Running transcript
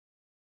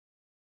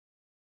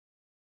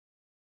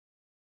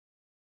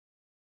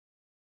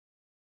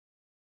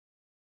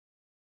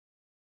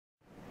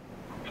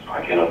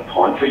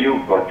point for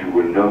you, but you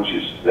will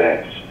notice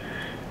that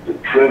the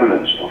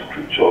prevalence of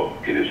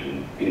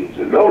cryptorchidism in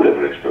the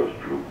low-level exposed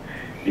group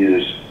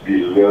is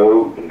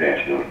below the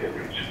national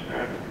average.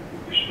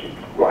 It's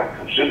quite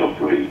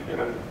considerably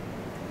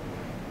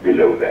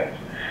below that.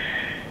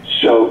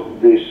 So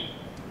this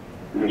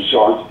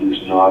result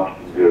is not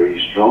very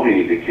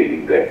strongly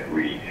indicating that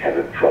we have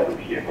a problem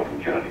here, but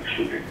we cannot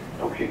exclude it.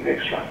 Okay,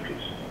 next slide,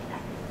 please.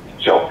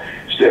 So,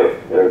 still,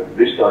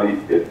 this study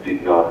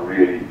did not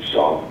really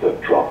solve the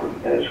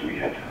problem as we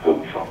had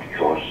hoped for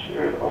because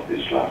of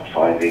this last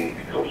finding,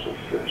 because of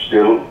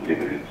still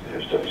limited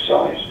study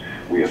size.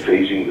 We are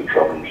facing the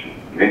problems in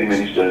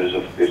many studies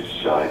of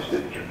pesticides, the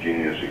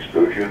heterogeneous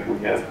exposure we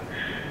have,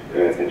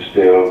 and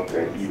still,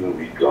 even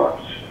we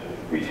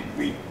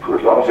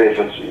put a lot of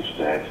efforts into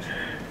that.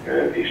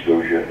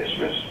 Exposure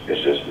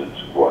assessment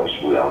was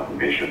without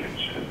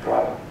measurements in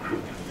prior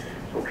group.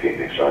 Okay,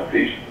 next slide,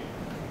 please.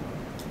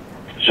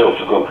 So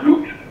to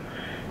conclude,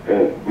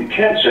 we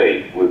can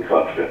say with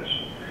confidence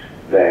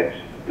that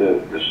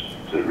the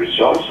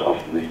results of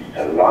the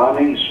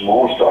alarming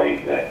small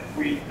study that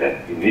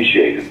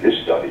initiated this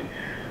study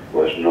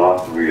was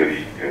not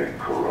really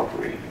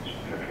corroborated.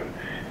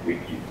 We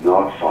did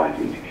not find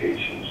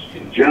indications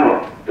in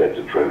general that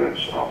the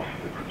prevalence of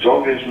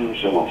cryptorchidism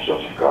among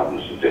sorts of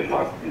gardeners in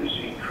Denmark is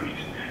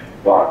increased.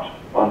 But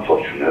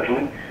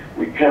unfortunately,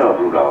 we cannot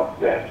rule out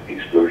that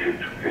exposure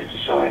to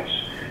pesticides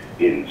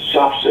in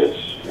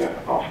subsets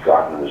of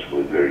gardeners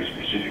with very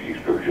specific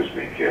exposures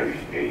may carry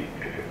a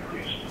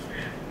risk.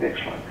 Next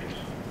slide, please.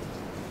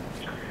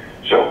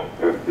 So,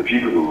 the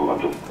people who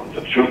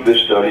undertook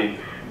this study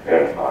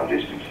are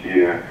listed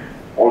here.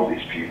 All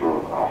these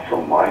people are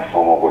from my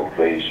former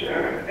workplace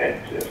at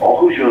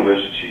Aarhus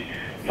University.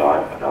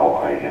 Now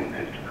I am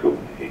at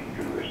Copenhagen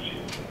University.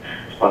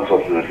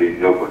 Unfortunately,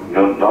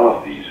 none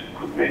of these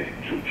could make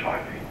it to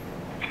Taipei.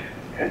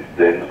 And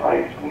then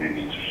I only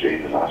need to say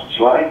the last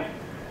slide.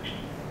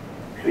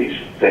 Please,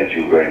 thank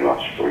you very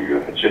much for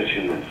your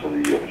attention and for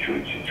the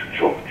opportunity to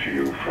talk to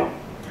you from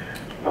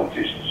long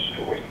distance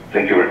away.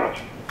 Thank you very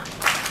much.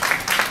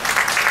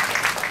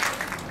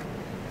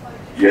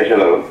 Yes,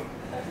 hello.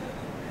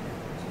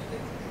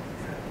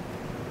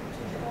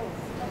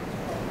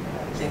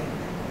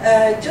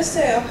 Just I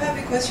have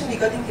a question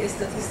regarding a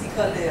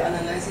statistical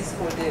analysis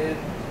for the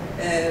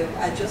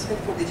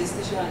adjustment for the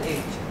gestational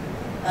age.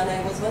 And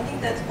I was wondering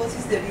that what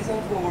is the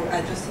reason for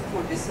adjusting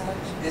for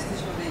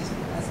gestational age,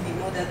 as we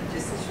know that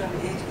gestational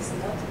age is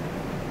not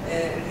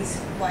a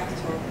risk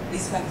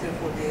factor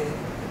for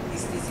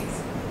this disease.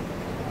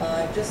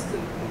 Just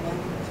want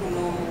to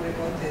know more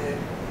about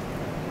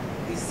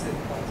this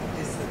part of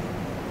this study.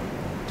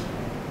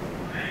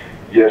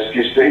 Yes,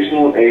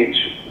 gestational age.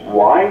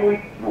 Why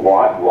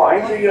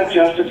we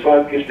adjusted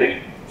for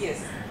gestation?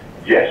 Yes.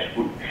 Yes,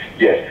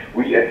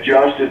 we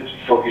adjusted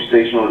for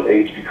gestational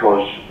age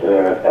because,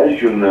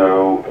 as you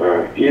know,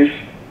 if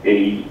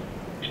a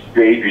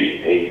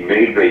baby, a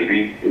male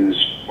baby, is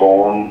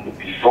born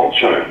before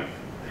term,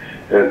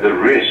 the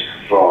risk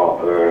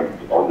for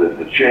or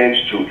the chance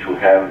to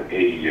have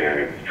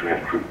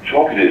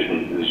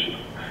cryptorchidism is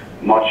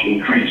much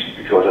increased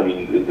because I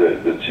mean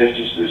the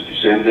testis is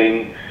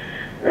descending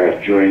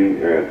during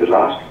the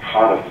last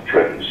part of the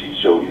pregnancy.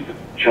 So if the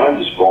child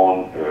is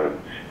born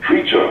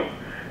preterm,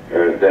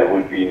 there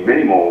will be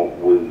many more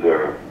with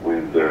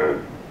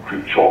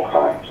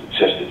cryptorchid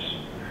testis.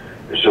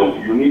 So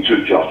you need to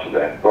adjust for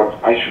that. But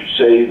I should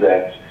say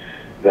that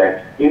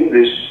in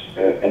this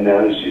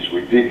analysis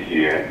we did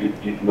here,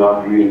 it did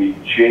not really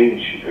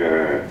change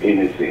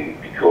anything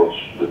because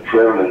the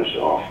prevalence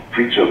of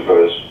preterm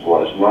births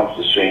was not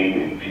the same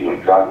in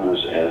female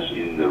gardeners as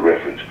in the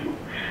reference group.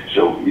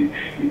 So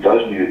it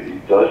does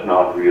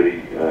not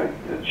really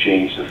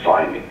change the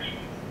findings.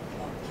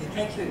 Okay,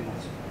 thank you very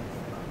much.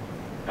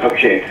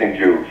 Okay, thank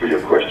you for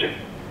your question.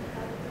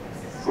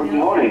 Good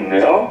morning,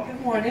 Nell.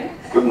 Good morning.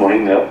 Good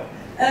morning, Nell.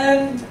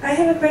 I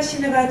have a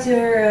question about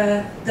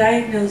your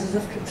diagnosis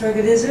of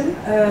cryptorchidism.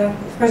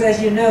 Of course, as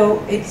you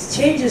know, it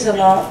changes a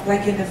lot,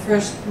 like in the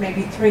first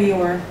maybe 3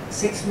 or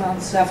 6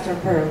 months after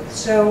birth.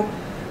 So,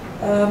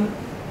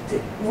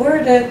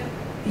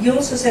 you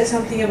also said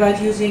something about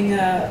using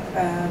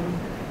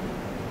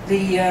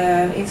the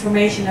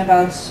information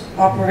about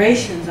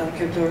operations on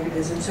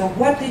cryptorchidism. So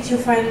what did you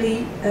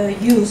finally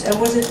use, and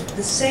was it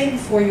the same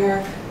for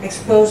your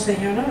exposed and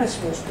your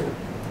non-exposed group?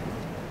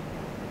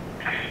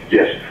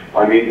 Yes,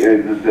 I mean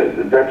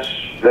that's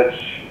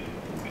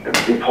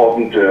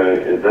important.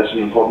 That's an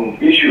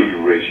important issue you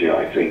raise here.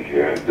 I think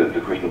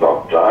the question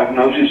about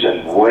diagnosis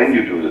and when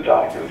you do the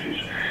diagnosis.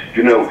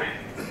 You know,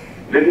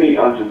 let me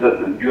answer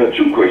that. You have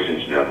 2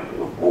 questions now,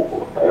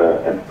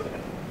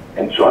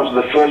 and to answer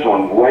the first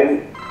one,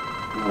 when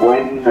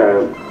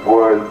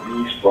were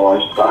these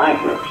boys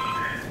diagnosed?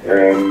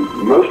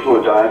 Most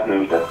were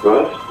diagnosed at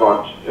birth,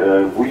 but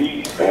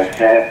we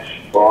had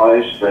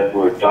boys that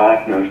were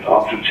diagnosed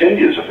up to 10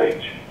 years of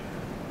age.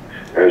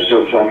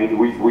 So I mean,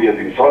 we have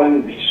been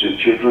following these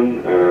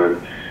children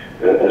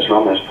as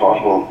long as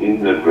possible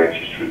in the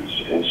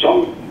registries, and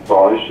some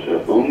boys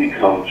only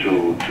come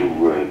to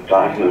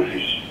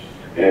diagnosis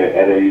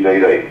at a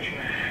later age.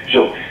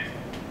 So,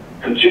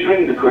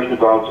 considering the question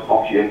about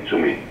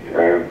osteectomy,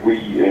 we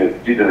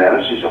did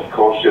analysis, of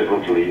course,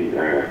 separately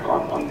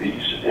on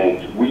these,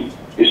 and we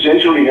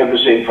essentially have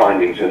the same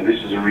findings, and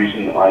this is the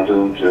reason I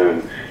don't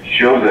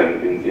show them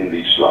in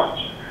these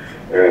slides.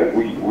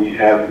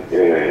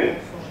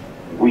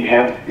 We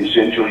have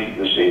essentially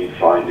the same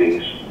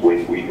findings when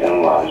we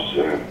analyze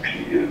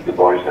the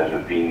boys that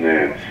have been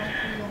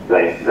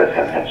that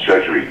have had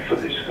surgery for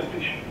this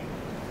condition.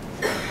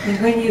 And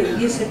when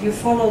you said you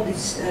followed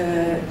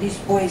these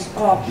boys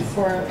up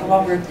for a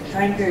longer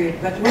time period,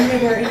 but when they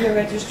were in the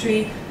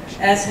registry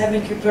as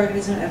having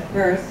cryptorchidism at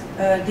birth,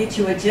 did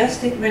you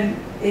adjust it when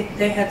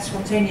they had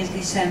spontaneous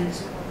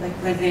descent, like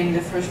within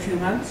the first few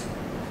months?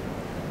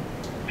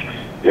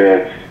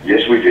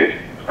 Yes, we did.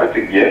 I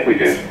think, yeah, we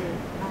did.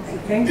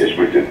 Okay. Yes,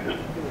 we did.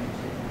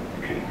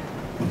 Okay.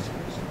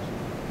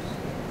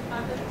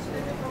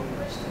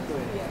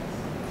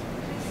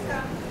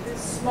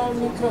 Small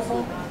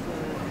microphone.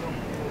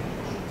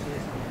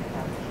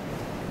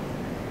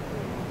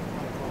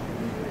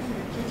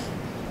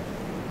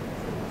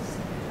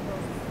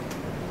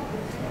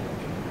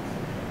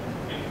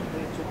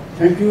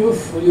 Thank you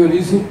for your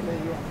recent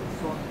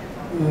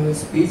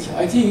speech.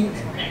 I think,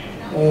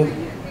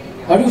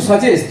 how do you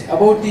suggest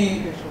about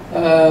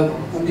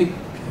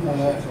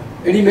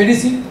any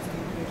medicine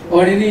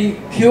or any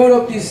cure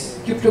of this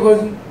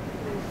cryptorchidism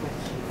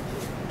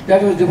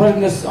that was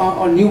developed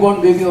on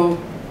newborn baby or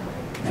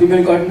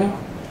female gardener?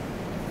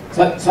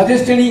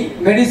 Suggest any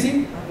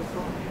medicine?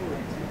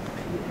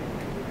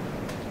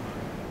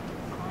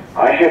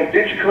 I have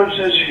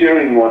difficulties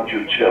hearing what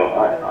you tell.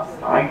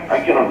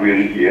 I cannot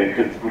really hear.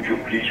 Could you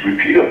please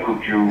repeat, or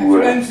could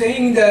you... I'm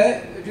saying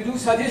that, did you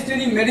suggest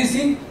any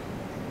medicine?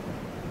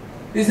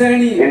 Is there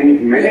any... Any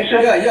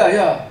medicine?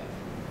 Yeah.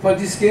 For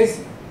this case?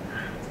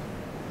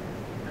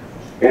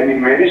 Any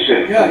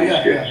medicine for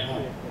this case? Yeah.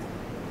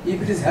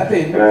 If it has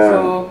happened,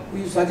 so will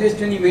you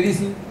suggest any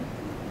medicine?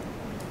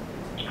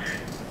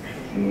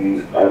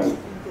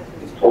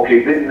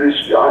 Okay,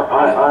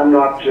 I'm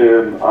not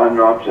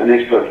an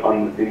expert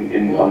on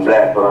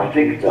that, but I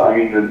think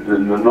the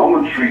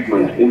normal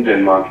treatment in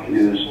Denmark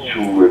is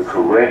to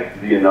correct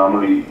the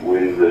anomaly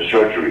with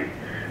surgery.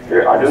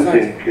 I don't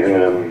think,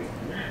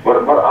 but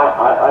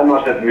I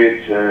must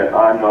admit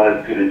I'm not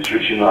a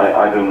pediatrician.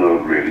 I don't know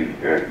really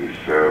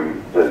if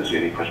there's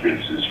any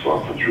possibilities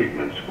for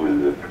treatment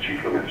with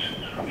particular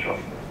medicines. I'm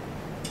sorry.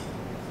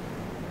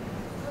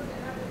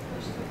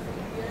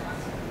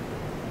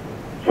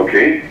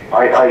 Okay,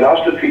 I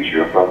lost the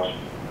picture, but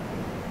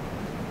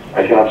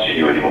I cannot see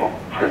you anymore.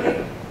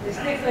 It's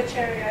Nicola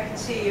Cherry, I can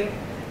see you.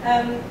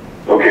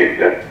 Okay,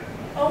 yeah.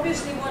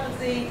 Obviously one of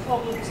the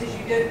problems is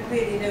you don't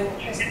really know what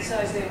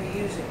pesticides they were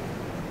using.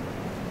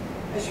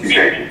 As you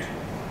Exactly.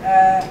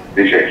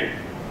 Exactly.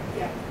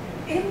 Yeah.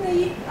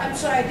 I'm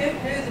sorry, I don't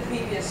know the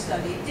previous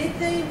study. Did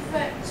they in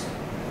fact,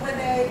 were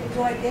they able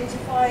to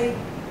identify a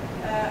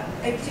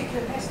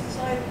particular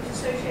pesticide that was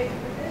associated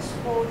with this,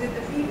 or did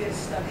the previous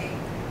study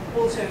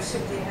also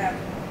simply have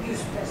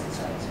use of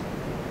pesticides?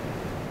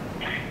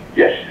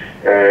 Yes.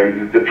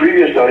 The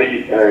previous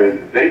study,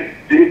 they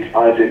did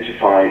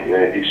identify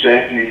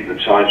exactly the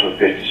types of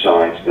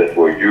pesticides that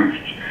were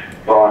used,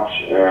 but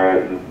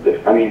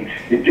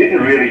it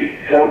didn't really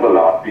help a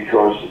lot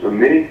because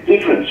many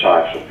different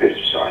types of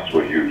pesticides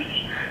were used.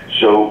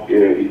 So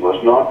it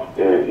was not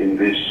in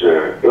this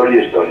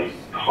earlier study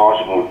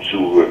possible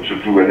to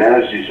do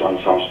analysis on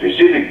some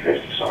specific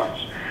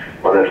pesticides.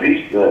 But at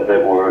least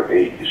there were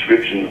a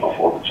description of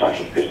all the types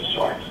of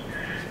pesticides.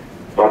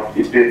 But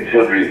it didn't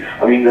help really.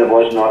 There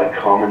was not a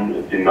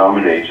common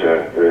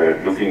denominator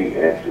looking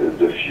at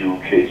the few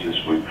cases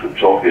with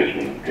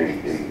cryptorchidism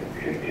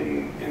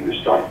in this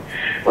study.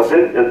 But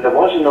then there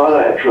was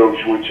another approach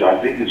which I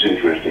think is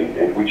interesting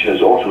and which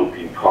has also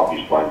been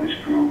published by this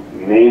group,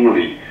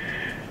 namely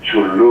to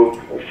look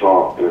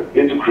for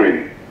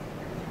endocrine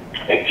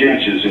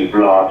activities in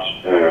blood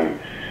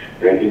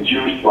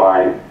induced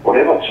by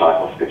whatever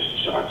type of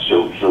pesticide.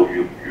 So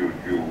you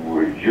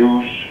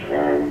use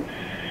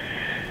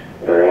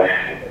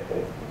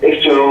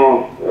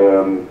external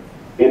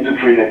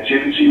endocrine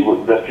activity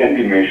that can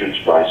be measured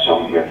by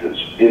some methods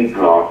in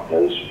blood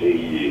as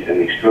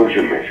an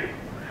exposure measure.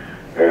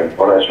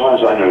 But as far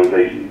as I know,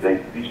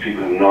 these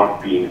people have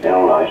not been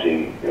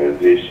analyzing the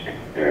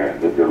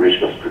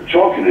risk of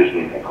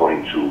cryptorchidism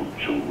according to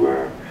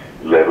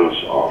levels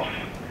of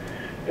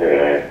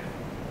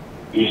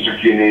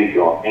estrogenic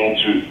or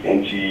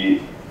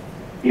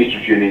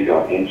anti-estrogenic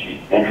or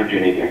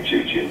anti-androgenic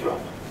activity in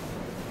blood.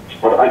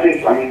 But I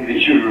think, the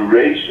issue you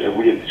raised,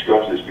 we have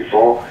discussed this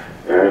before.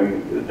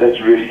 That's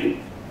really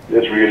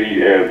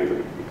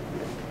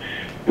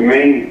a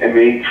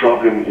main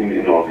problem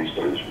in all these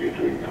studies we are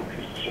doing now.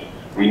 So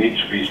we need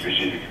to be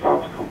specific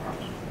about the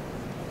compounds.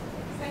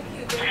 Thank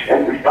you.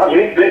 And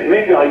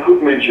maybe I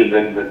could mention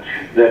then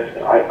that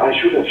I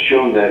should have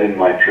shown that in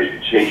my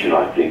presentation,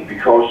 I think,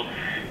 because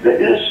there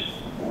is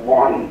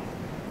one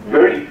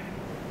very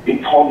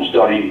important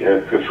study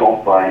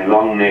performed by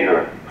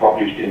Long-Nager,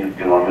 published in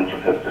Environmental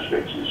Health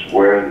Perspectives,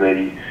 where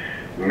they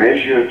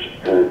measured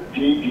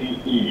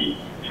DDE,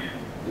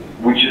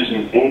 which is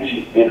an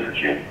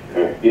anti-androgen,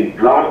 in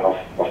blood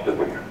of the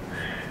women,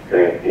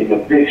 in a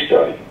big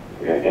study.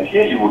 And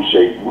here you would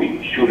say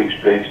we should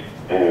expect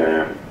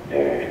an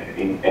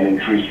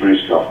increased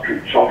risk of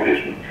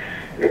cryptorchidism.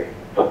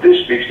 But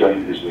this big study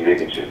is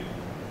negative.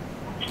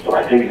 But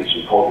I think it's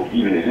important,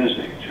 even it is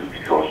negative,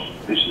 because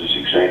this is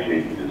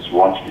exactly this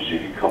one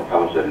specific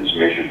compound that is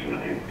measured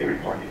in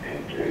everybody,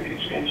 and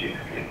it's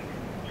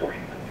anti-androgen.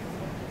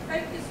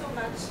 Thank you so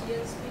much,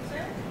 Jens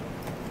Peter.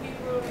 We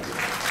will